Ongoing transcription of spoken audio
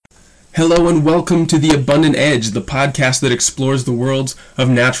Hello and welcome to The Abundant Edge, the podcast that explores the worlds of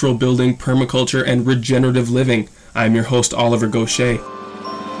natural building, permaculture, and regenerative living. I'm your host, Oliver Gaucher.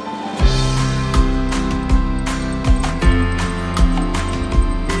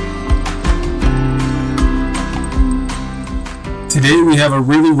 Today we have a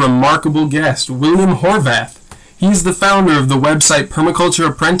really remarkable guest, William Horvath. He's the founder of the website Permaculture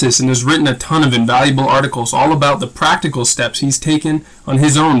Apprentice and has written a ton of invaluable articles all about the practical steps he's taken on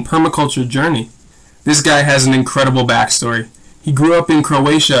his own permaculture journey. This guy has an incredible backstory. He grew up in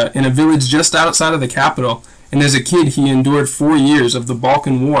Croatia in a village just outside of the capital, and as a kid he endured 4 years of the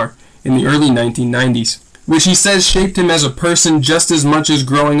Balkan War in the early 1990s, which he says shaped him as a person just as much as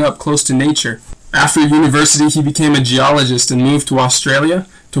growing up close to nature. After university he became a geologist and moved to Australia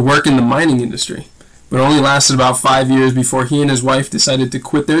to work in the mining industry, but only lasted about 5 years before he and his wife decided to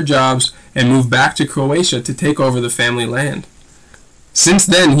quit their jobs and move back to Croatia to take over the family land. Since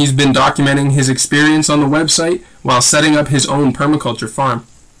then, he's been documenting his experience on the website while setting up his own permaculture farm.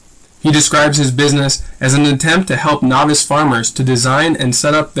 He describes his business as an attempt to help novice farmers to design and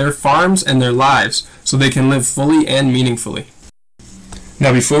set up their farms and their lives so they can live fully and meaningfully.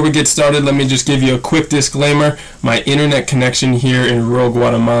 Now, before we get started, let me just give you a quick disclaimer. My internet connection here in rural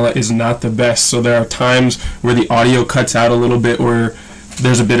Guatemala is not the best, so there are times where the audio cuts out a little bit or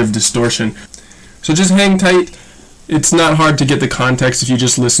there's a bit of distortion. So just hang tight. It's not hard to get the context if you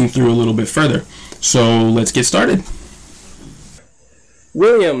just listen through a little bit further. So let's get started.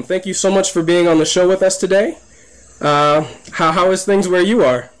 William, thank you so much for being on the show with us today. How is things where you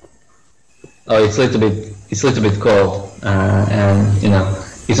are? Oh, it's a little bit cold, and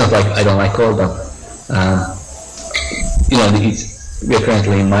it's not like I don't like cold, but we're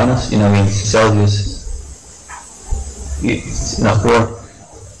currently in minus, in Celsius. It's not warm,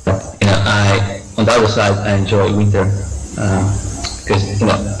 but on the other side I enjoy winter because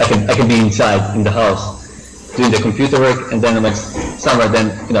I can be inside in the house doing the computer work, and then when it's summer,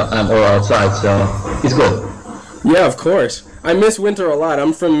 then I'm all outside, so it's good. Yeah, of course. I miss winter a lot.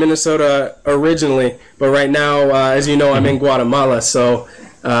 I'm from Minnesota originally, but right now, as you know, I'm in Guatemala. So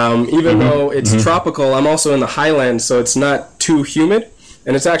even though it's tropical, I'm also in the highlands, so it's not too humid,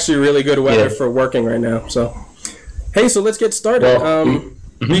 and it's actually really good weather for working right now. So, hey, so let's get started.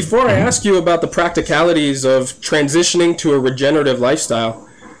 Before I ask you about the practicalities of transitioning to a regenerative lifestyle,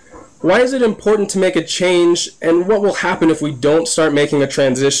 why is it important to make a change, and what will happen if we don't start making a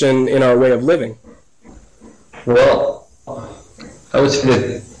transition in our way of living? Well, I would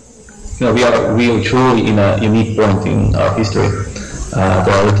say that we are really truly in a unique point in our history. There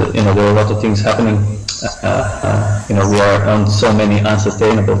are a lot of things happening. We are on so many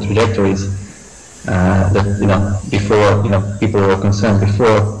unsustainable trajectories that before people were concerned.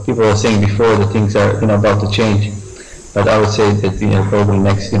 Before people were saying that things are about to change. But I would say that probably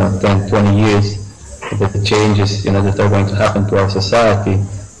next 10, 20 years that the changes that are going to happen to our society,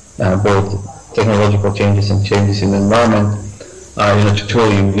 both technological changes and changes in the environment, are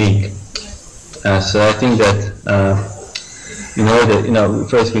truly unique. So I think that in order,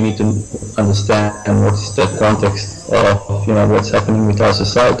 first we need to understand what's the context of what's happening with our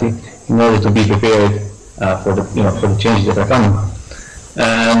society in order to be prepared for the changes that are coming.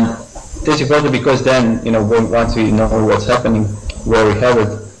 And this is important because then once we know what's happening, where we have it,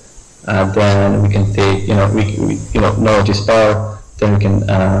 then we can take knowledge is power. Then we can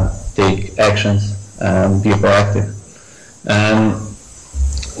take actions and be proactive.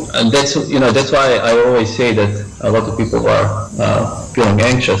 And that's why I always say that a lot of people are feeling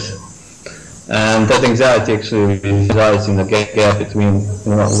anxious, and that anxiety actually resides in the gap between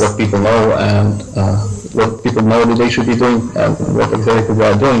what people know and what people know that they should be doing and what exactly they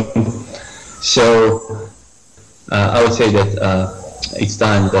are doing. So I would say that it's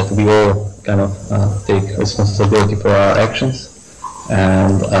time that we all kind of take responsibility for our actions,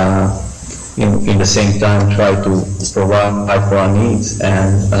 and in the same time try to provide for our needs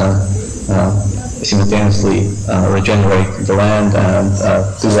and simultaneously regenerate the land and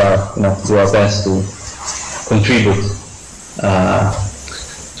do our best to contribute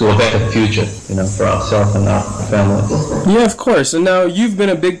to a better future for ourselves and our families. Yeah, of course. And now you've been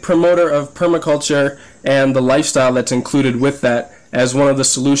a big promoter of permaculture and the lifestyle that's included with that as one of the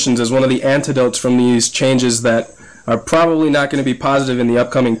solutions, as one of the antidotes from these changes that are probably not going to be positive in the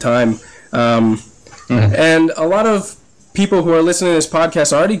upcoming time. And a lot of people who are listening to this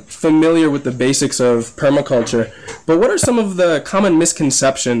podcast are already familiar with the basics of permaculture, but what are some of the common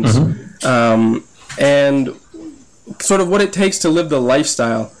misconceptions and sort of what it takes to live the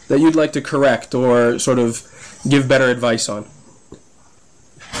lifestyle that you'd like to correct or sort of give better advice on?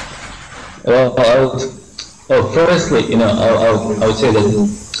 Well, firstly, I would say that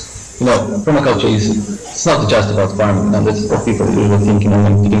permaculture it's not just about farming, and that's what people usually think,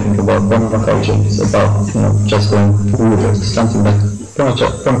 when you think about permaculture, it's about, just growing food or something, but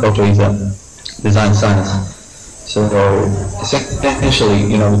permaculture is a design science. So essentially,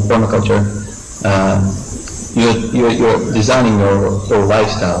 with permaculture, you're designing your whole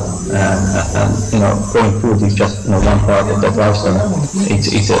lifestyle, and growing food is just one part of that lifestyle.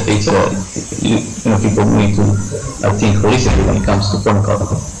 People need to think holistically when it comes to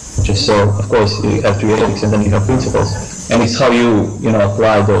permaculture. So of course you have theoretics and then you have principles, and it's how you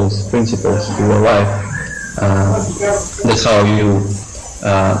apply those principles to your life. That's how you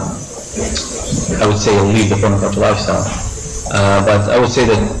I would say live the permaculture lifestyle. But I would say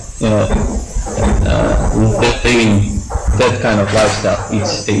that living that kind of lifestyle,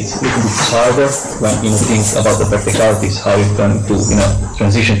 it's a little bit harder when you think about the practicalities, how you're going to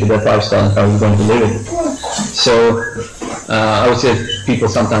transition to that lifestyle and how you're going to live it. So I would say people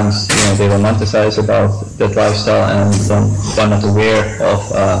sometimes they romanticize about that lifestyle and they're not aware of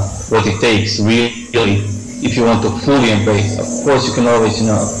what it takes really if you want to fully embrace. Of course, you can always you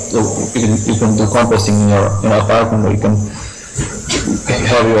can do composting in your apartment, or you can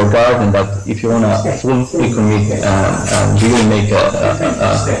have your garden, but if you want to fully commit and really make a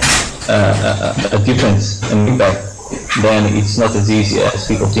difference and impact, then it's not as easy as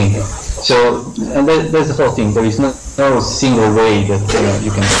people think. So, and that's the whole thing. There is no single way that you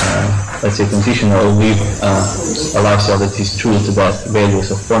can, let's say, transition or live a lifestyle that is true to that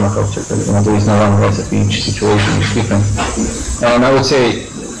values of permaculture. There is no one recipe. Each situation is different. And I would say,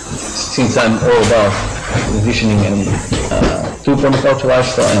 since I'm all about transitioning and to permaculture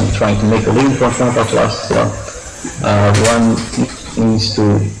lifestyle and trying to make a living from permaculture lifestyle, one needs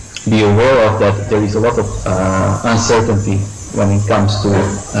to be aware of that there is a lot of uncertainty when it comes to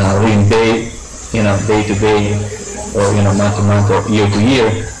living day to day, or month to month, or year to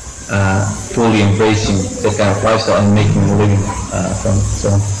year, fully embracing that kind of lifestyle and making a living from it. So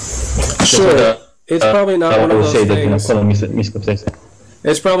sure, it's probably not one of those things.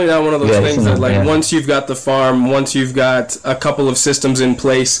 It's probably not one of those things that once you've got the farm, once you've got a couple of systems in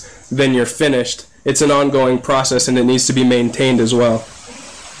place, then you're finished. It's an ongoing process, and it needs to be maintained as well.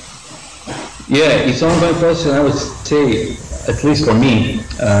 Yeah, it's an ongoing process, and I would say, at least for me,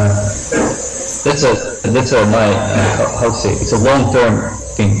 that's my how to say, it's a long-term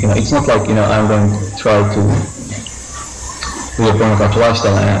thing. It's not like I'm going to try to do a permaculture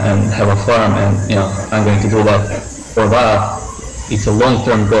lifestyle and have a farm, and I'm going to do that for a while. It's a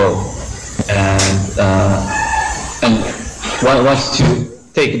long-term goal, and once you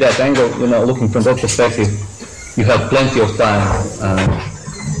take that angle, looking from that perspective, you have plenty of time.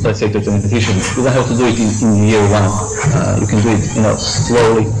 Let's say to transition. You don't have to do it in year one. You can do it,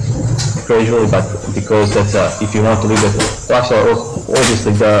 slowly, gradually. But because that's if you want to live that lifestyle,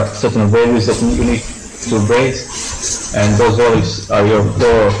 obviously there are certain values that you need to embrace, and those values are your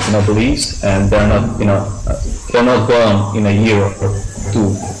core, beliefs, and they're not, they're not gone in a year or two.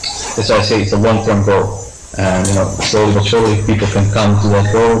 That's why I say it's a long-term goal, and slowly but surely people can come to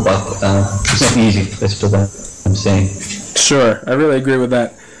that goal, but it's not easy. That's what I'm saying. Sure, I really agree with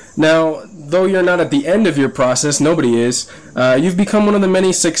that. Now, though you're not at the end of your process, nobody is, you've become one of the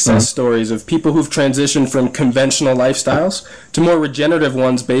many success stories of people who've transitioned from conventional lifestyles to more regenerative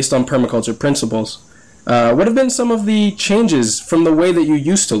ones based on permaculture principles. What have been some of the changes from the way that you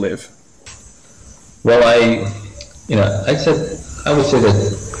used to live? Well, I would say that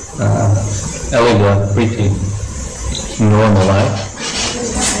I lived a pretty normal life.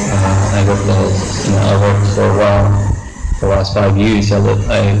 I worked for a while. For the last 5 years, I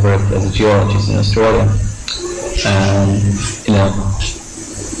worked as a geologist in Australia, and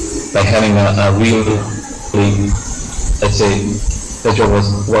by having a really, let's say, the job was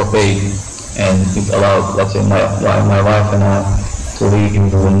well paid, and it allowed, let's say, my wife and I to live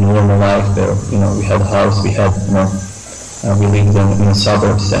a normal life. There, we had a house, we lived in the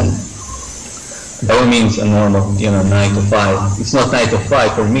suburbs, and by all means a normal, 9 to 5. It's not 9 to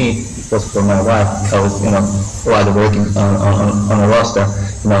 5 for me. It was for my wife. I was, rather working on a roster,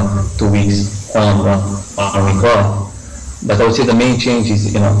 2 weeks on, 1 week off. But I would say the main change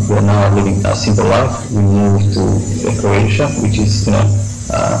is, we're now living a simple life. We moved to Croatia, which is,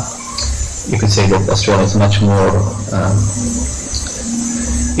 you could say that Australia is much more,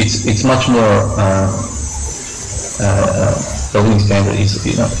 it's much more, the living standard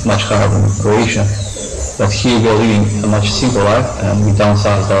is much higher than Croatia. But here we're living a much simpler life, and we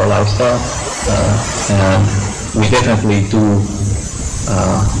downsized our lifestyle, and we definitely do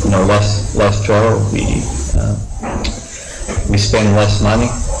less travel. We spend less money,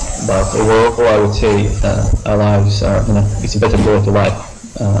 but overall I would say our lives are, it's a better quality life.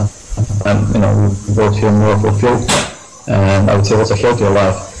 and we both feel more fulfilled, and I would say also healthier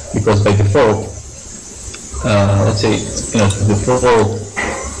life, because by default, let's say, the default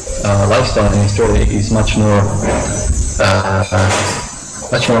lifestyle in Australia is much more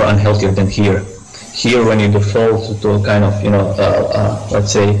unhealthier than here. Here, when you default to kind of,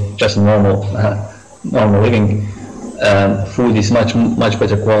 let's say, just normal living, food is much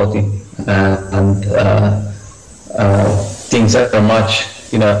better quality, and things are much,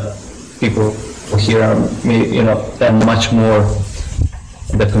 people here are, and much more.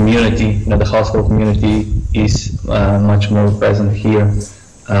 The community, the household community is much more present here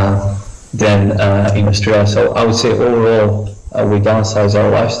than in Australia. So I would say overall, we downsize our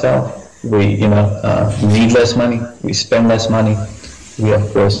lifestyle. We, need less money. We spend less money. We,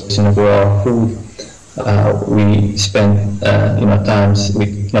 of course, grow our food. We spend, times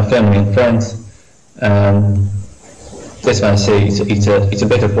with family and friends. That's why I say it's a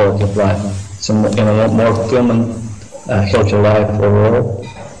better quality of life. So, more fulfillment, healthier life overall.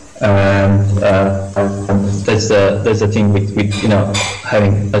 And that's the thing with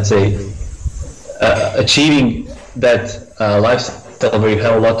having, let's say, achieving that lifestyle where you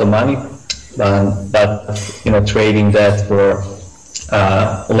have a lot of money, but trading that for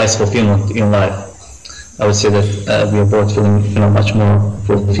less fulfillment in life. I would say that we are both feeling much more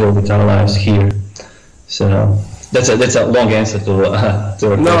fulfilled with our lives here. So that's a long answer to a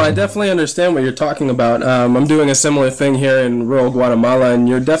question. No, I definitely understand what you're talking about. I'm doing a similar thing here in rural Guatemala, and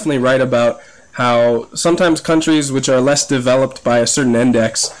you're definitely right about how sometimes countries which are less developed by a certain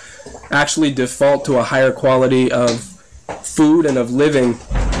index actually default to a higher quality of food and of living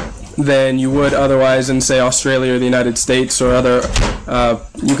than you would otherwise in, say, Australia or the United States or other,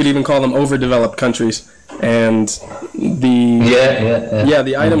 you could even call them overdeveloped countries. And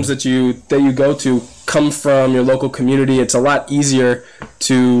the items that you go to come from your local community. It's a lot easier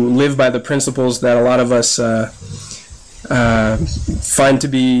to live by the principles that a lot of us find to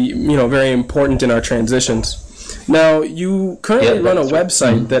be, very important in our transitions. Now, you currently run a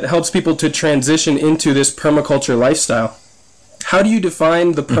website that helps people to transition into this permaculture lifestyle. How do you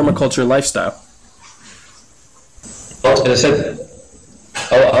define the permaculture lifestyle? Well, as I said,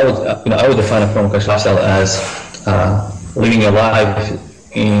 I would define a permaculture lifestyle as living a life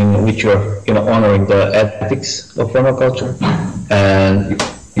in which you're honoring the ethics of permaculture, and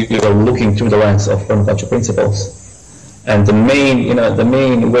you're looking through the lens of permaculture principles. And the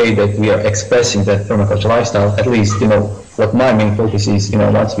main way that we are expressing that permaculture lifestyle, at least what my main focus is,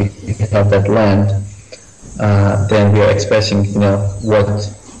 once we have that land, then we are expressing what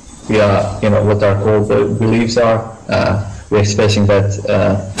we are, what our core beliefs are. We're expressing that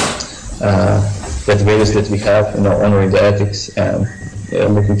values that we have, honoring the ethics and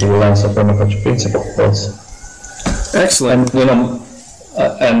looking through the lens of permaculture principles. Excellent.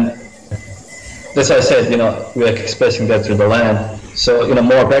 And that's why I said, we're expressing that through the land. So,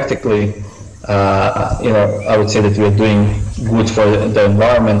 more practically, I would say that we are doing good for the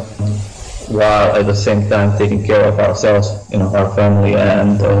environment, while at the same time taking care of ourselves, our family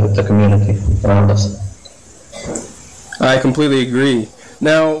and the community around us. I completely agree.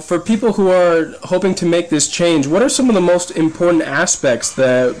 Now, for people who are hoping to make this change, what are some of the most important aspects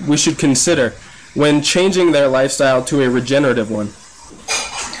that we should consider when changing their lifestyle to a regenerative one?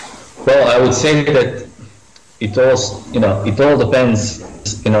 Well, I would say that it all depends,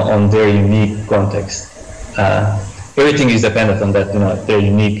 on their unique context. Everything is dependent on that, their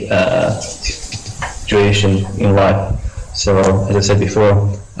unique situation in life. So, as I said before,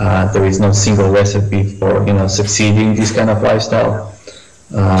 there is no single recipe for succeeding this kind of lifestyle.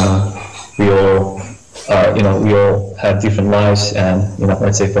 We all have different lives, and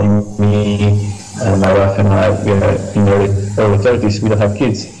let's say for me and my wife and I, we are in early 30s. We don't have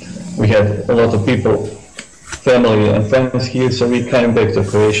kids. We had a lot of people, family and friends here, so we came back to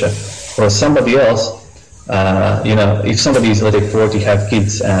Croatia. For somebody else, if somebody is, let's say, 40, have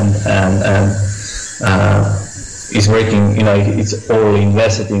kids and is working, it's already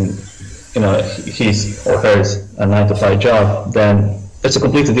invested in, his or hers a 9-to-5 job, then that's a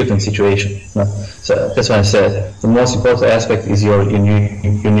completely different situation. So that's why I said the most important aspect is your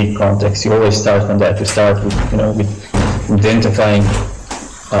unique context. You always start from that. You start with, with identifying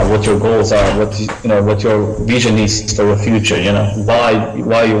what your goals are, what your vision is for your future.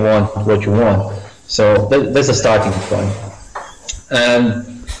 Why you want what you want. So that's a starting point. And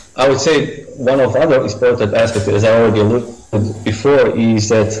I would say one of the other important aspects, as I already alluded before, is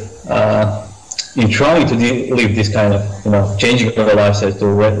that in trying to live this kind of, changing your lifestyle to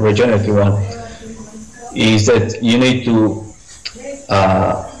regenerative one, is that you need to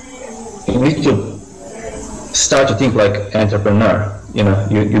start to think like an entrepreneur.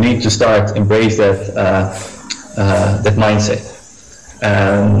 you need to start embrace that mindset,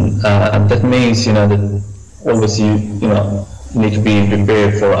 and that means that always you need to be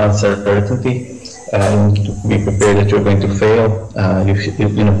prepared for uncertainty. You need to be prepared that you're going to fail.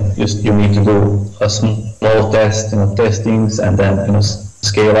 You need to do a small testings, and then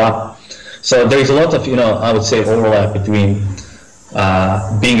scale up. So there is a lot of I would say overlap between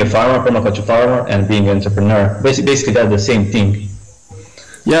being a farmer, permaculture farmer, and being an entrepreneur. Basically, that's the same thing.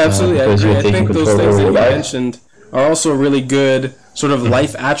 Yeah, absolutely. I think those things that you mentioned are also really good sort of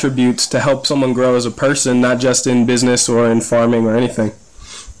life attributes to help someone grow as a person, not just in business or in farming or anything.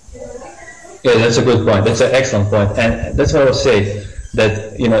 Yeah, that's a good point. That's an excellent point, and that's what I would say.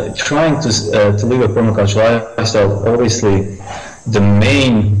 That trying to live a permaculture lifestyle, obviously, the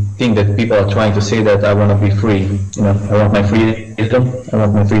main thing that people are trying to say that I want to be free. I want my freedom. I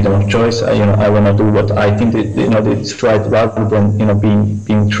want my freedom of choice. I want to do what I think it's right, rather than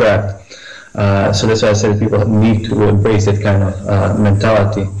being trapped. So that's why I said people need to embrace that kind of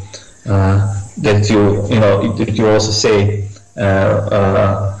mentality. That you also say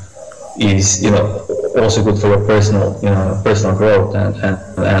is also good for your personal growth, and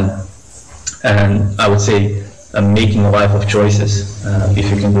I would say making a life of choices. If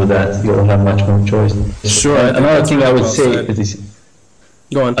you can do that, you'll have much more choice. Sure. Another thing I would say is,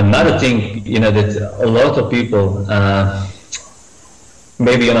 go on. Another thing that a lot of people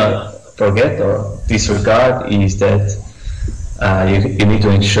maybe forget or disregard is that you need to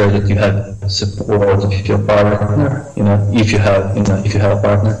ensure that you have support of your partner. If you have a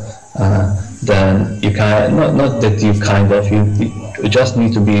partner, then you can not that you just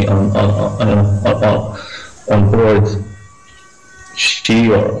need to be on board. She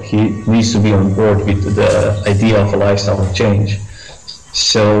or he needs to be on board with the idea of a lifestyle change.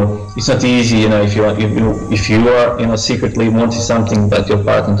 So it's not easy, if you are secretly wanting something but your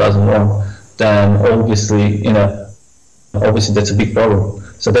partner doesn't want, then obviously that's a big problem.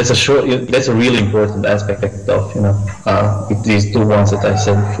 So that's a really important aspect of with these two ones that I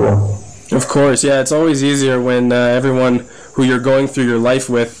said before. Of course, yeah, it's always easier when everyone who you're going through your life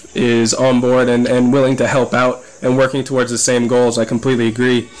with is on board and willing to help out and working towards the same goals. I completely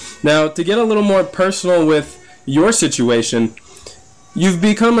agree. Now, to get a little more personal with your situation, you've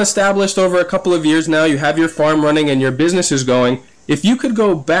become established over a couple of years now. You have your farm running and your business is going. If you could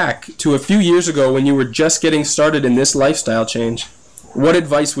go back to a few years ago when you were just getting started in this lifestyle change, what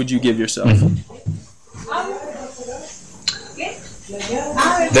advice would you give yourself?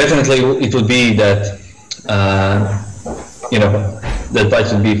 Definitely, it would be that the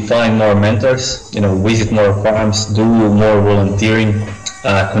advice would be find more mentors, visit more farms, do more volunteering,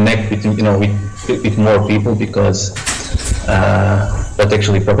 connect with more people, because what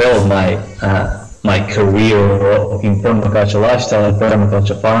actually propelled my career in permaculture lifestyle and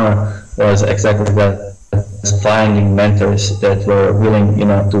permaculture farmer was exactly that, finding mentors that were willing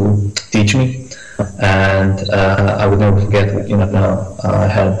to teach me. And I would never forget, I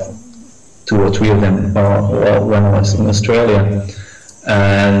had 2 or 3 of them when I was in Australia,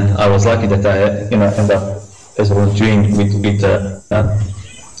 and I was lucky that I ended up as volunteering with a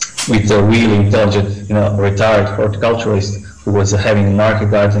really intelligent retired horticulturalist who was having a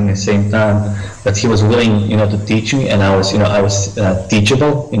market garden at the same time, but he was willing to teach me, and I was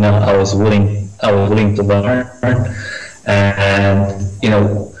teachable. I was willing to learn, and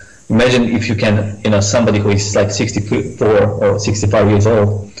imagine if you can, somebody who is like 64 or 65 years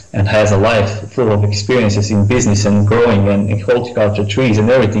old and has a life full of experiences in business and growing and in horticulture, trees and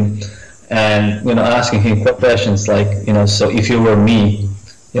everything, and asking him questions like, so if you were me,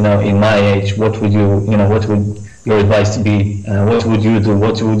 in my age, what would your advice be? What would you do?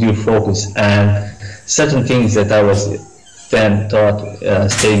 What would you focus? And certain things that I was then taught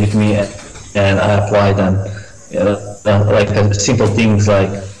stay with me, and I apply them. Like simple things like,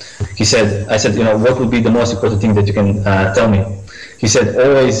 I said, what would be the most important thing that you can tell me? He said,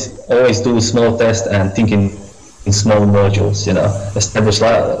 always do small tests and think in small modules. Establish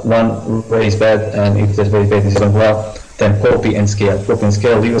one raised bed, and if that raised bed is going well, then copy and scale.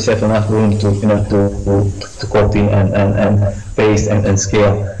 Leave yourself enough room to copy and paste and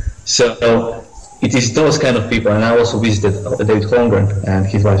scale. So it is those kind of people. And I also visited David Holmgren and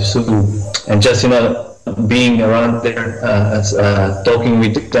his wife Sue, and just being around there, talking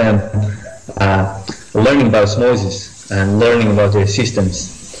with them, learning about osmosis and learning about their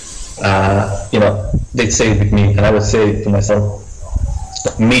systems, they'd say with me, and I would say to myself,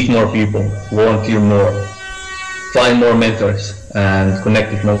 meet more people, volunteer more, find more mentors, and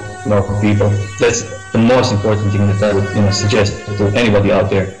connect with more people. That's the most important thing that I would suggest to anybody out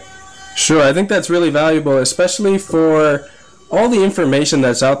there. Sure, I think that's really valuable, especially for all the information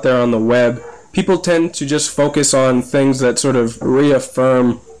that's out there on the web, people tend to just focus on things that sort of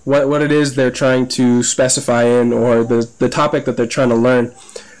reaffirm what it is they're trying to specify in, or the topic that they're trying to learn.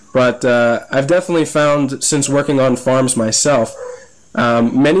 But I've definitely found, since working on farms myself,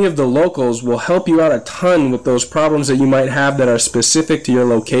 many of the locals will help you out a ton with those problems that you might have that are specific to your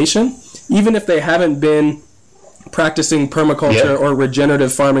location, even if they haven't been practicing permaculture or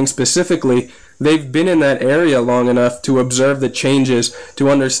regenerative farming specifically. They've been in that area long enough to observe the changes, to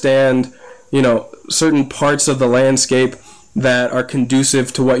understand, certain parts of the landscape that are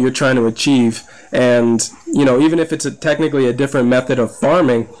conducive to what you're trying to achieve. And, even if it's technically a different method of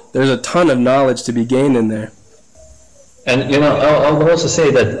farming, there's a ton of knowledge to be gained in there. And, I'll also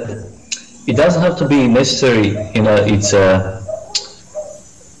say that it doesn't have to be necessary, it's a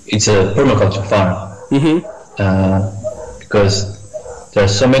permaculture farm. Because there are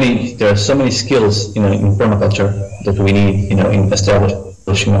so many skills, in permaculture that we need, in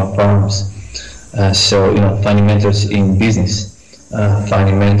establishing our farms. So, finding mentors in business,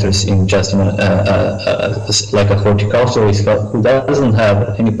 finding mentors in just, like a horticulturalist who doesn't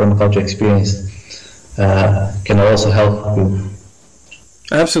have any permaculture experience, can also help you.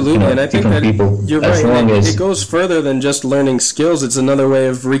 Absolutely, and I think that you're right. It goes further than just learning skills. It's another way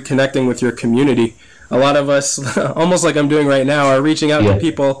of reconnecting with your community. A lot of us, almost like I'm doing right now, are reaching out to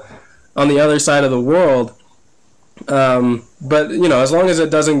people on the other side of the world. But, as long as it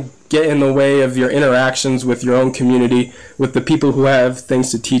doesn't get in the way of your interactions with your own community, with the people who have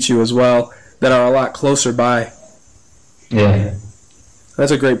things to teach you as well, that are a lot closer by. Yeah.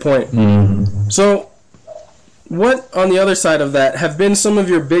 That's a great point. So, what, on the other side of that, have been some of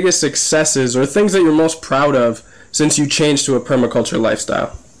your biggest successes or things that you're most proud of since you changed to a permaculture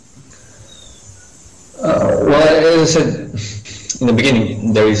lifestyle? Well, as I said in the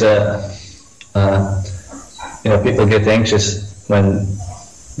beginning, there is people get anxious when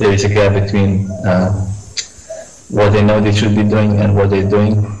there is a gap between what they know they should be doing and what they're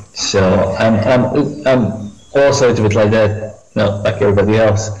doing. So I'm also a little bit like that, like everybody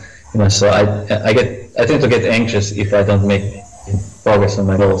else. So I tend to get anxious if I don't make progress on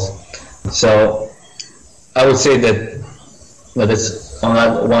my goals. So I would say that that's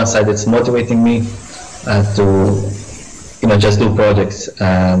on one side, it's motivating me to just do projects.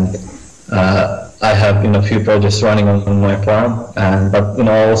 And I have a few projects running on my farm, but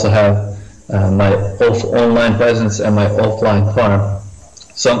I also have my online presence and my offline farm.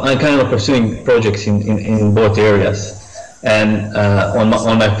 So I'm kind of pursuing projects in both areas. And on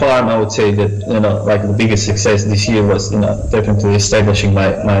my farm, I would say that like the biggest success this year was definitely establishing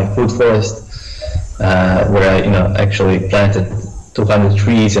my food forest, where I actually planted 200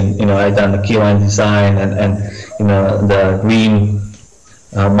 trees, and I done the key line design and the green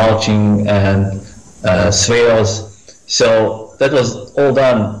mulching and swales. So that was all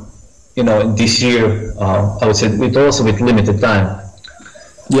done this year. I would say with limited time.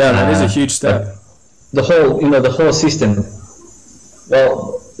 Yeah, that is a huge step. The whole system.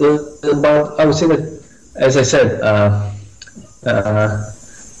 Well, but I would say that, as I said,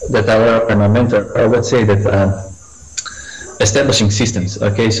 that I learned from my mentor, I would say that establishing systems.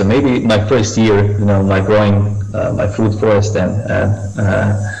 Okay, so maybe my first year, my growing my food forest and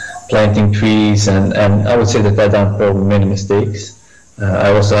planting trees, and I would say that I done probably many mistakes.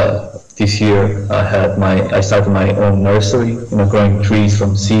 I also this year I started my own nursery, growing trees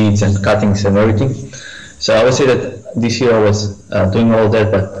from seeds and cuttings and everything. So I would say that this year I was doing all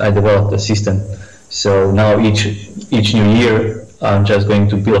that, but I developed a system. So now each new year I'm just going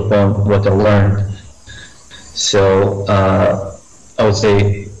to build upon what I learned. So I would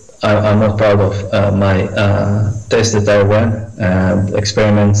say I'm not proud of my tests that I ran and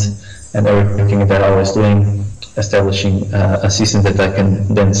experiments and everything that I was doing, establishing a system that I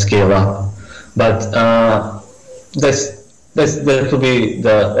can then scale up. But that could be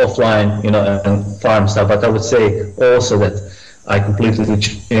the offline, and farm stuff. But I would say also that I completely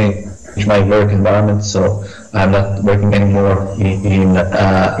changed my work environment. So I'm not working anymore in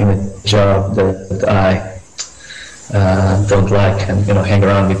a job that I don't like, and hang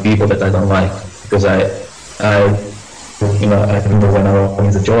around with people that I don't like, because I remember when I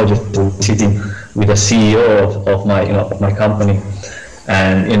was in Georgia, sitting with the CEO of my company,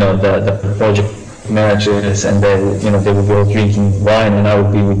 and the project managers, and they would go drinking wine, and I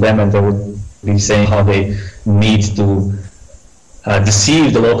would be with them, and they would be saying how they need to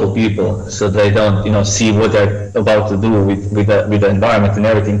deceive the local people so they don't see what they're about to do with the environment and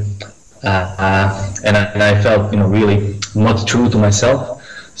everything. And I felt really not true to myself.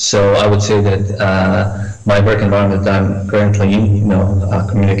 So I would say that my work environment that I'm currently in,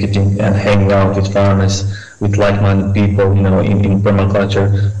 communicating and hanging out with farmers, with like-minded people, in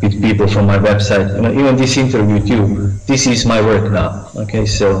permaculture, with people from my website. Even this interview with you, this is my work now. Okay,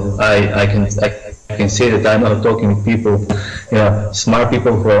 so I can say that I'm not talking with people, smart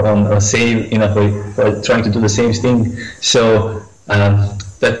people who are on the same, who are trying to do the same thing. So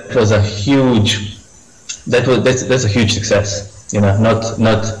that was a huge, that's a huge success.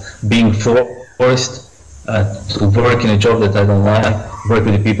 Not being forced to work in a job that I don't like, work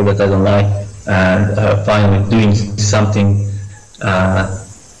with the people that I don't like, and finally doing something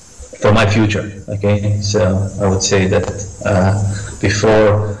for my future. Okay, so I would say that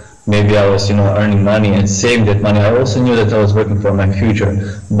before maybe I was earning money and saving that money, I also knew that I was working for my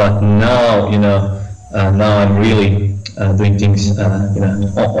future. But now now I'm really doing things,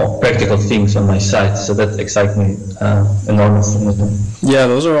 practical things on my side. So that excites me enormously. Yeah,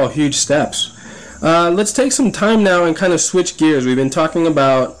 those are all huge steps. Let's take some time now and kind of switch gears. We've been talking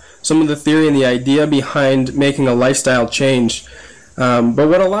about some of the theory and the idea behind making a lifestyle change. But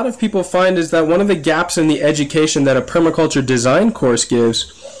what a lot of people find is that one of the gaps in the education that a permaculture design course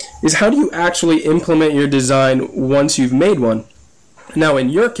gives is how do you actually implement your design once you've made one? Now, in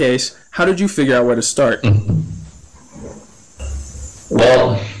your case, how did you figure out where to start?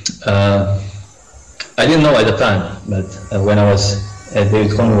 Well, I didn't know at the time, but when I was at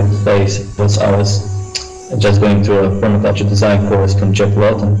David Conrad's place, I was just going through a permaculture design course from Jeff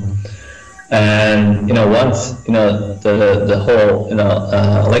Lawton. And once the whole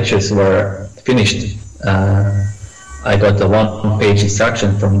lectures were finished, I got a one-page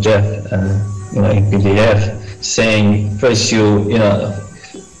instruction from Jeff in PDF saying first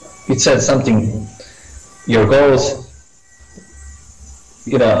it said something, your goals,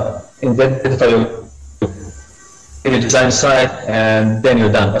 identify your design side, and then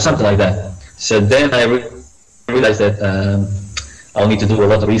you're done, or something like that. So then I realized that I'll need to do a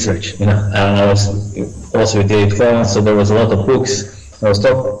lot of research, and I was also with David Conrad, so there was a lot of books. I was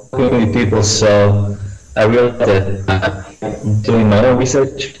talking with people, so I realized that doing my own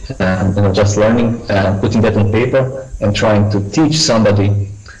research and just learning and putting that on paper and trying to teach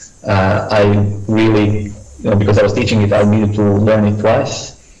somebody, I really, because I was teaching it, I needed to learn it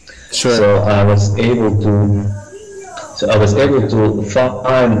twice. Sure. So I was able to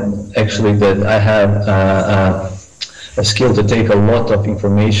find actually that I have a skill to take a lot of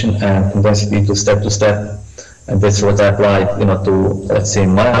information and condense it into step to step, and that's what I applied, to, let's say,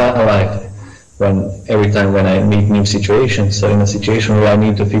 my life. Every time when I meet new situations, so in a situation where I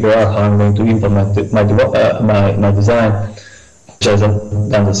need to figure out how I'm going to implement my design, which I've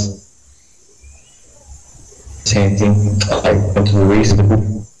done the same thing. I went to read the book,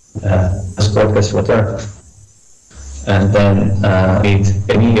 podcast, whatever, and then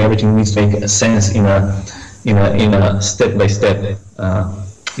everything needs to make a sense in a step by step.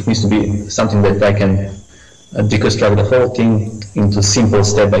 It needs to be something that I can deconstruct the whole thing into simple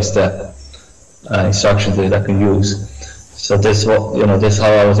step by step instructions that I can use. So that's that's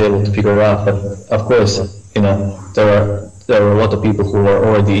how I was able to figure out. But of course, there are a lot of people who are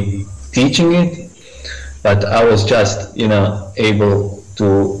already teaching it, but I was just able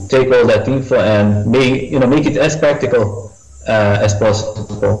to take all that info and make it as practical as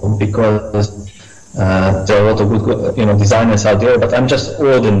possible, because there are a lot of good designers out there, but I'm just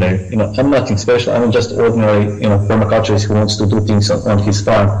ordinary. I'm nothing special. I'm just ordinary permaculturist who wants to do things on his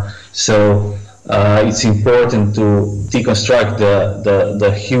farm. So it's important to deconstruct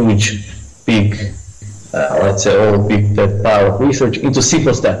the huge, big, let's say, all big that pile of research into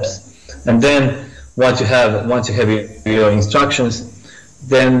simple steps. And then once you have your instructions,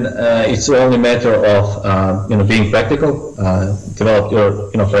 then it's only a matter of being practical, develop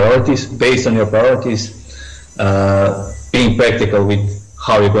your priorities based on your priorities, being practical with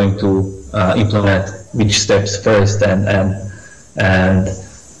how you're going to implement which steps first, and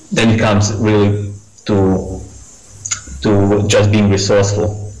then it comes really to just being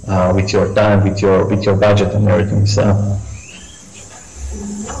resourceful with your time, with your budget and everything. So.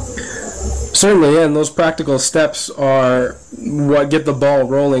 Certainly, yeah, and those practical steps are what get the ball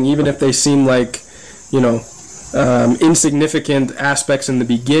rolling, even if they seem like, insignificant aspects in the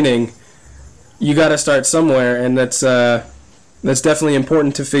beginning. You got to start somewhere, and that's definitely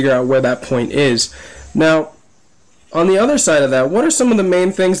important to figure out where that point is. Now, on the other side of that, what are some of the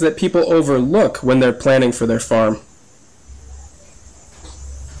main things that people overlook when they're planning for their farm?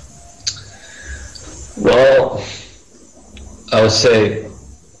 Well, I would say,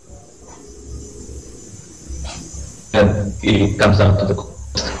 and it comes down to the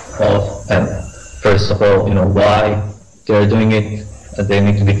cost of, and first of all, why they're doing it. They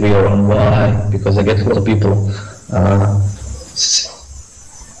need to be clear on why, because I get a lot of people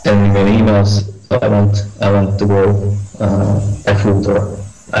sending me emails I want to grow a fruit, or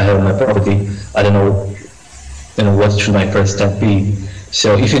I have my property. I don't know, what should my first step be?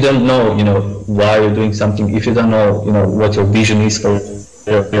 So if you don't know, why you're doing something, if you don't know, what your vision is for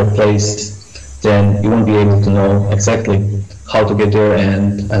your place, then you won't be able to know exactly how to get there,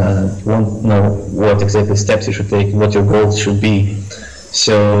 and you won't know what exactly steps you should take, what your goals should be.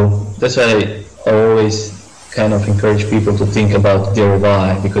 So that's why I always kind of encourage people to think about their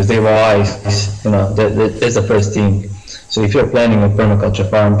why, because their why is, that's the first thing. So if you're planning a permaculture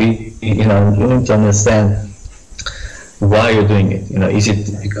farm, you need to understand why you're doing it. Is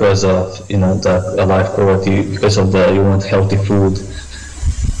it because of the life quality, because of you want healthy food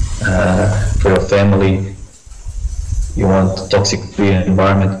for your family, you want toxic-free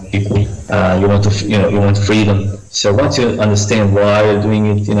environment, you want to you want freedom. So once you understand why you're doing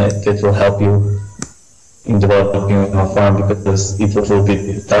it, that will help you in developing a farm, because it will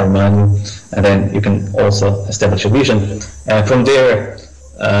fulfill time money, and then you can also establish a vision, and from there,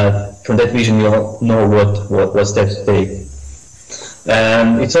 from that vision, you'll know what steps to take.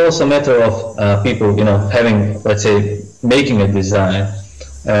 And it's also a matter of people, having, let's say, making a design,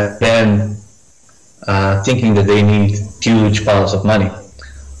 then thinking that they need huge piles of money.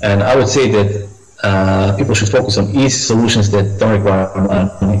 And I would say that people should focus on easy solutions that don't require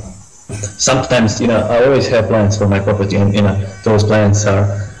money. Sometimes, I always have plans for my property, and those plans are,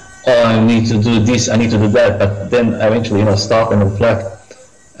 I need to do this, I need to do that, but then eventually, stop and reflect,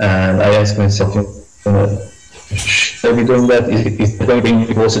 and I ask myself, should I be doing that? Is it going to bring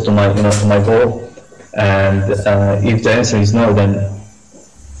me closer to my, to my goal? And if the answer is no, then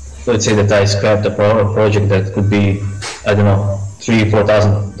let's say that I scrapped a project that could be, I don't know,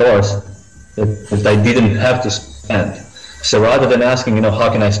 $3,000-4,000 that I didn't have to spend. So rather than asking, how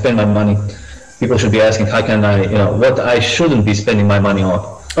can I spend my money, people should be asking, how can I, what I shouldn't be spending my money on.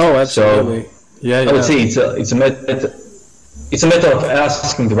 Oh, absolutely. So I would say it's a matter of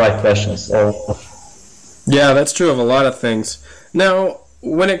asking the right questions. Yeah, that's true of a lot of things. Now,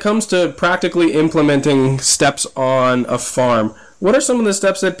 when it comes to practically implementing steps on a farm, what are some of the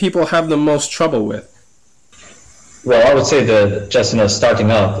steps that people have the most trouble with? Well, I would say that just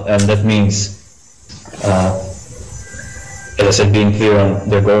starting out, and that means, as I said, being clear on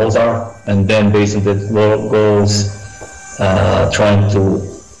their goals are, and then based on the goals, trying to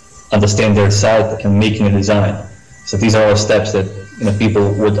understand their site and making a design. So these are all steps that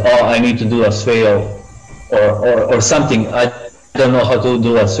people would, I need to do a swale or something. I don't know how to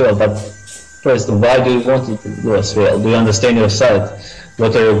do a swale, but first, why do you want to do a swale? Do you understand your site?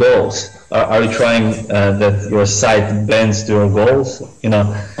 What are your goals? Are you trying that your site bends to your goals?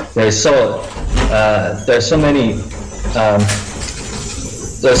 There's so many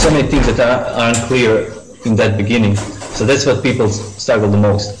things that aren't clear in that beginning. So that's what people struggle the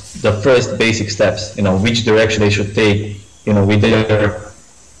most. The first basic steps, which direction they should take, with their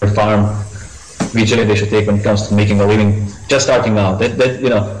farm, which direction they should take when it comes to making a living, just starting out.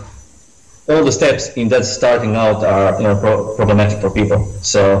 That all the steps in that starting out are problematic for people.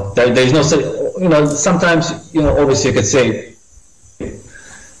 So there's no, sometimes obviously you could say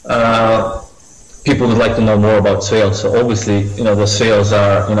people would like to know more about swales. So obviously the swales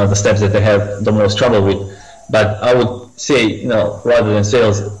are the steps that they have the most trouble with. But I would say rather than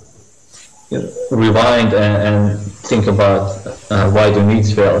swales, rewind and think about why do you need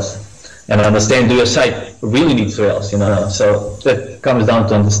swales, and understand, do your site really need swales? So that comes down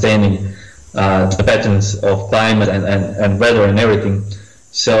to understanding the patterns of climate and weather and everything.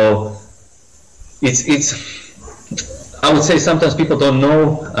 So it's I would say sometimes people don't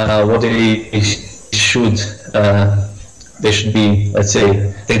know what they should be, let's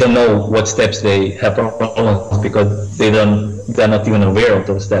say, they don't know what steps they have problems because they're not even aware of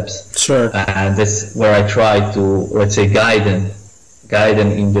those steps. Sure. And that's where I try to, let's say, guide them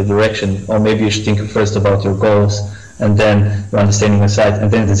in the direction, or maybe you should think first about your goals, and then you're understanding the site,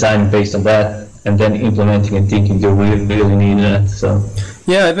 and then designing based on that, and then implementing and thinking you really need that. So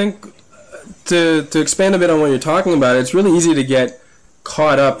yeah, I think to expand a bit on what you're talking about, it's really easy to get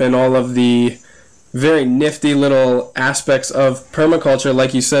caught up in all of the very nifty little aspects of permaculture,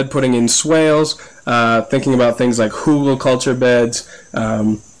 like you said, putting in swales, thinking about things like hugelkultur beds,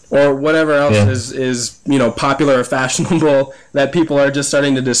 or whatever else is popular or fashionable that people are just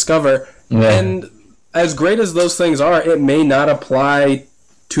starting to discover. Yeah. And as great as those things are, it may not apply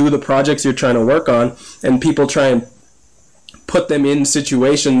to the projects you're trying to work on, and people try and put them in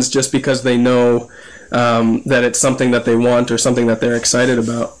situations just because they know that it's something that they want or something that they're excited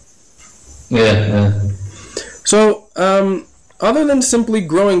about. Yeah. So, other than simply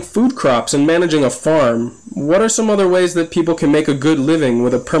growing food crops and managing a farm, what are some other ways that people can make a good living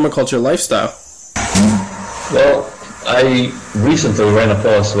with a permaculture lifestyle? Well, I recently ran a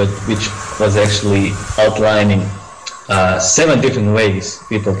post which was actually outlining 7 different ways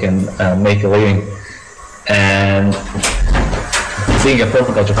people can make a living, and being a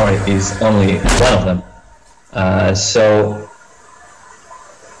permaculture farmer is only one of them. So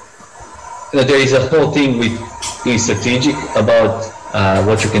there is a whole thing with being strategic about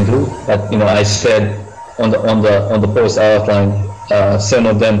what you can do. But I said on the post I outlined 7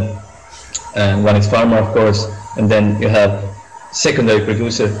 of them, and one is farmer, of course, and then you have secondary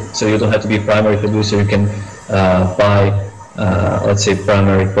producer. So you don't have to be a primary producer. You can buy, let's say,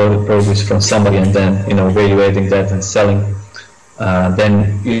 primary produce from somebody, and then evaluating that and selling.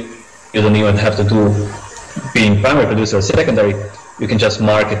 Then you don't even have to do being primary producer or secondary. You can just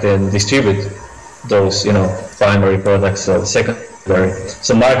market and distribute those primary products or secondary.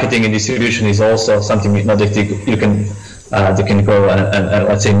 So marketing and distribution is also something that you can go and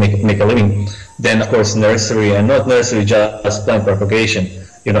let's say make a living. Then of course nursery, and not nursery just plant propagation,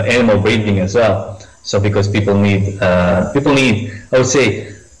 animal breeding as well. So because people need I would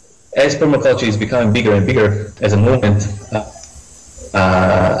say, as permaculture is becoming bigger and bigger as a movement,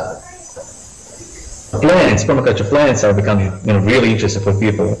 permaculture plants are becoming really interesting for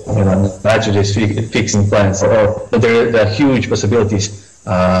people. Not just fixing plants, or there are huge possibilities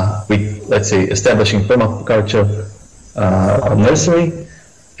with, let's say, establishing permaculture nursery,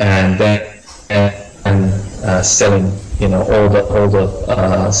 and then selling all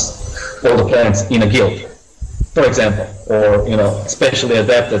the plants in a guild, for example, or specially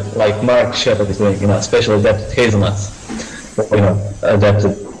adapted, like Mark Shepard is doing, specially adapted hazelnuts,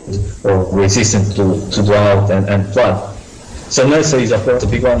 adapted or resistant to drought and flood. So nursery is of course a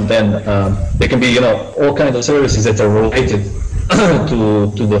big one. Then there can be all kinds of services that are related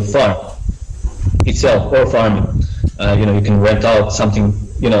to the farm itself or farming. You can rent out something,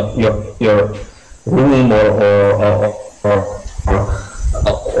 your room or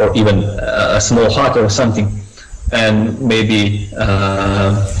even a small hut or something, and maybe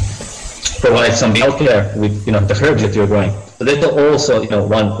provide some healthcare with the herbs that you're growing. So that's also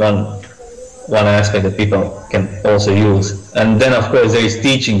one aspect that people can also use. And then of course there is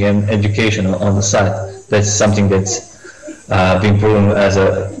teaching and education on the side. That's something that's been proven as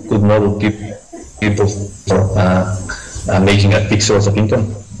a good model people for making a big source of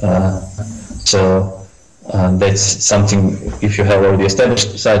income. So that's something, if you have already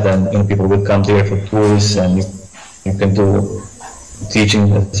established site, then people will come there for tours, and you can do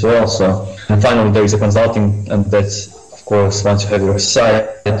teaching as well. So, and finally there is a consulting, and that's of course once you have your site,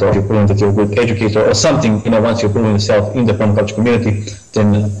 or you're proving that you're a good educator or something, once you're proving yourself in the permaculture community,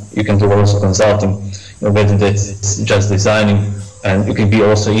 then you can do also consulting, whether that's just designing, and you can be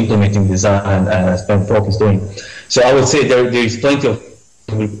also implementing design as Permafolk is doing. So I would say there is plenty of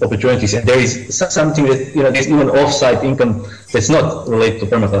opportunities, and there is something that there's even off-site income that's not related to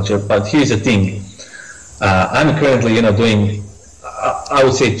permaculture. But here's the thing: I'm currently doing, I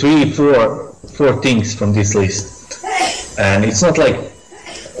would say, 4 things from this list, and it's not like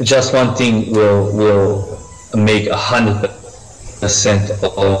just one thing will make 100%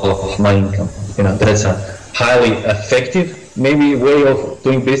 of my income. That's a highly effective maybe way of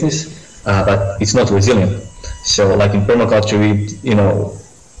doing business, but it's not resilient. So like in permaculture,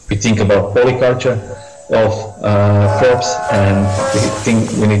 we think about polyculture of crops, and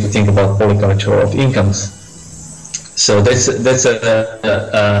we need to think about polyculture of incomes. So there's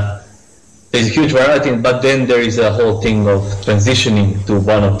a huge variety, but then there is a whole thing of transitioning to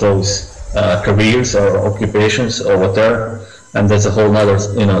one of those careers or occupations or whatever, and that's a whole other,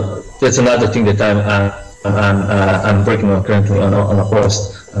 that's another thing that I'm working on currently on a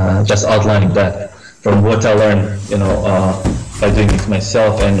post, just outlining that from what I learned, by doing it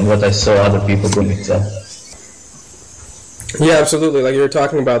myself and what I saw other people doing it. Yeah, absolutely. Like you were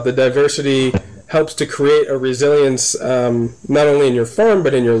talking about, the diversity helps to create a resilience, not only in your farm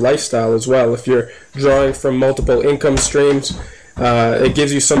but in your lifestyle as well. If you're drawing from multiple income streams, it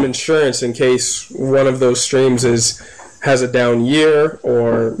gives you some insurance in case one of those streams has a down year,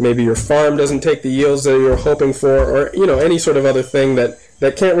 or maybe your farm doesn't take the yields that you're hoping for, or any sort of other thing that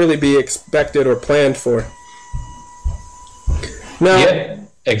can't really be expected or planned for. Now, yeah,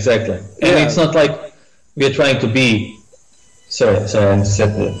 exactly. And it's not like we're trying to be. Sorry, I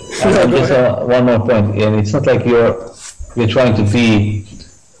said that. Just one more point, and it's not like we're trying to be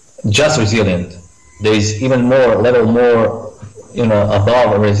just resilient. There is even more level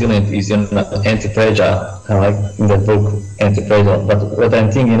above resilient is anti-fragile, like in the book Anti-Fragile. But what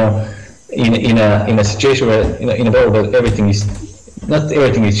I'm thinking, in a situation where in a world where not everything is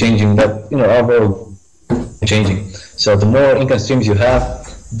changing, but our world is changing. So the more income streams you have,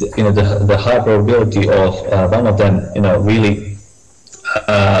 the high probability of one of them, really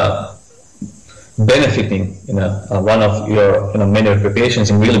benefiting, one of your, many occupations,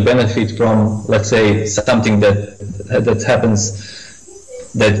 and really benefit from, let's say, something that happens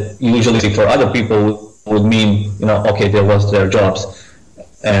that usually for other people would mean, okay, they lost their jobs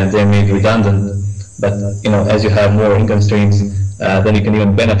and they're made redundant. But as you have more income streams, then you can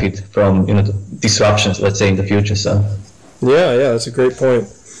even benefit from disruptions, let's say, in the future. So yeah, that's a great point.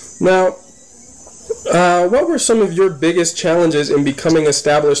 Now, what were some of your biggest challenges in becoming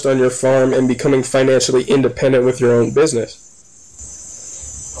established on your farm and becoming financially independent with your own business?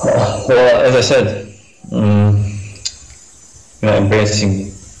 Well, as I said,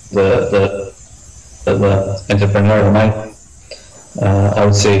 embracing the entrepreneurial mind. I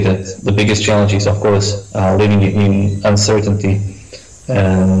would say that the biggest challenge is, of course, living in uncertainty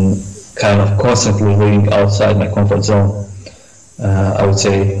and kind of constantly living outside my comfort zone. I would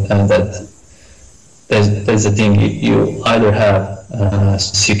say that there's a thing, you either have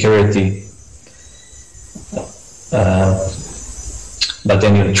security, but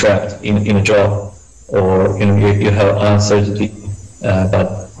then you're trapped in a job, or you have uncertainty,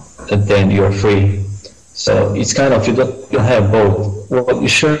 but then you're free. So it's kind of, you don't have both. What you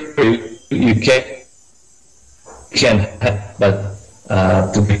sure you can have, but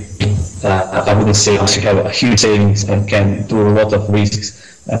to be, I wouldn't say you have a huge savings and can do a lot of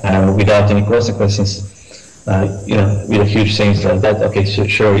risks without any consequences. With a huge savings like that, okay, so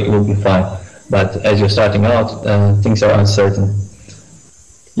sure, it will be fine. But as you're starting out, things are uncertain.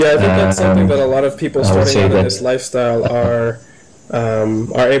 Yeah, I think that's something that a lot of people starting out in this lifestyle are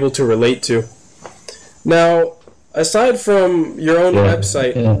able to relate to. Now, aside from your own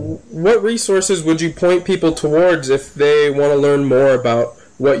website, what resources would you point people towards if they want to learn more about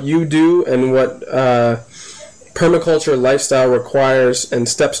what you do and what permaculture lifestyle requires and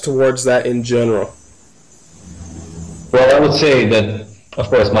steps towards that in general? Well, I would say that, of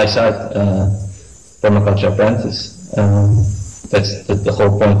course, my site, Permaculture Apprentice, that's the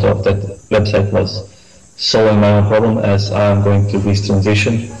whole point of that website, was solving my own problem as I'm going through this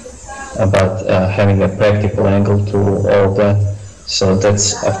transition, about having a practical angle to all of that. So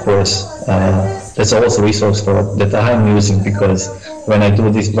that's, of course, that's also a resource that I'm using, because when I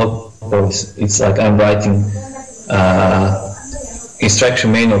do this blog post, it's like I'm writing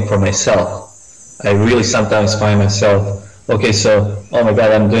instruction manual for myself. I really sometimes find myself, okay, so, oh my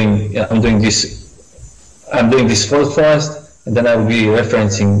God, I'm doing this first, and then I will be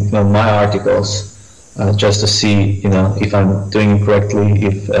referencing my articles just to see, if I'm doing it correctly,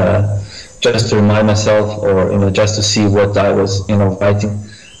 if just to remind myself, or just to see what I was, writing.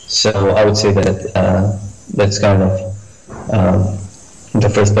 So I would say that that's kind of the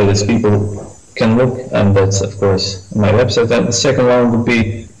first place that people can look, and that's, of course, my website. And the second one would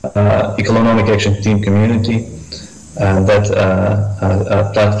be Economic Action Team Community, and that's a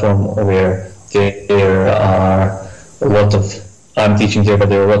platform where there are a lot of, I'm teaching there, but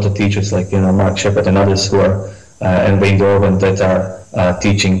there are a lot of teachers like Mark Shepard and others who are and Wayne Dorvan that are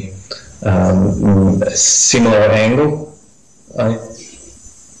teaching similar angle.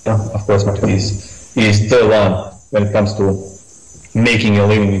 Of course, Mark is the one when it comes to making a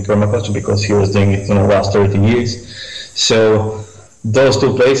living in permaculture, because he was doing it in the last 30 years. So those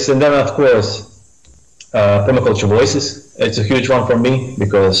two places, and then of course Permaculture Voices. It's a huge one for me,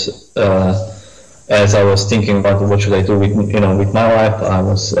 because as I was thinking about what should I do with my life, I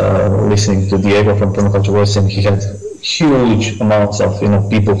was listening to Diego from Permaculture Voices, and he had huge amounts of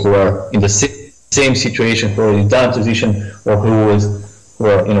people who are in the same situation, who are in that transition, or who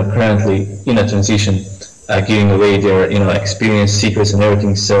are currently in a transition, giving away their experience, secrets, and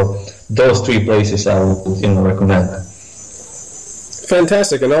everything. So those three places I would recommend.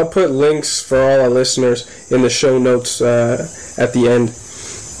 Fantastic, and I'll put links for all our listeners in the show notes at the end.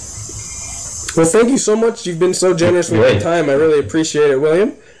 Well, thank you so much. You've been so generous with your time. I really appreciate it,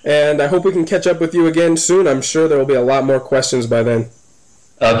 William. And I hope we can catch up with you again soon. I'm sure there will be a lot more questions by then.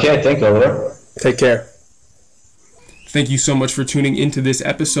 Okay, thank you, Oliver. Take care. Thank you so much for tuning into this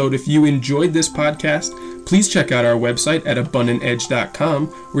episode. If you enjoyed this podcast, please check out our website at abundantedge.com,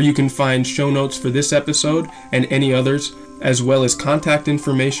 where you can find show notes for this episode and any others, as well as contact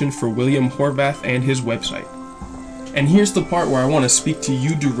information for William Horvath and his website. And here's the part where I want to speak to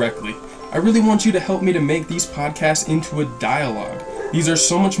you directly. I really want you to help me to make these podcasts into a dialogue. These are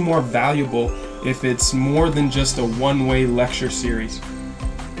so much more valuable if it's more than just a one-way lecture series.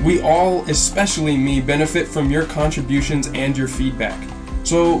 We all, especially me, benefit from your contributions and your feedback.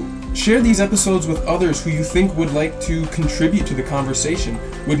 So share these episodes with others who you think would like to contribute to the conversation,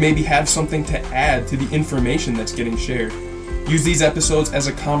 would maybe have something to add to the information that's getting shared. Use these episodes as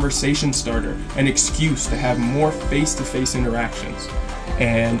a conversation starter, an excuse to have more face-to-face interactions.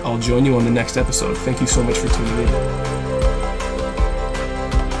 And I'll join you on the next episode. Thank you so much for tuning in.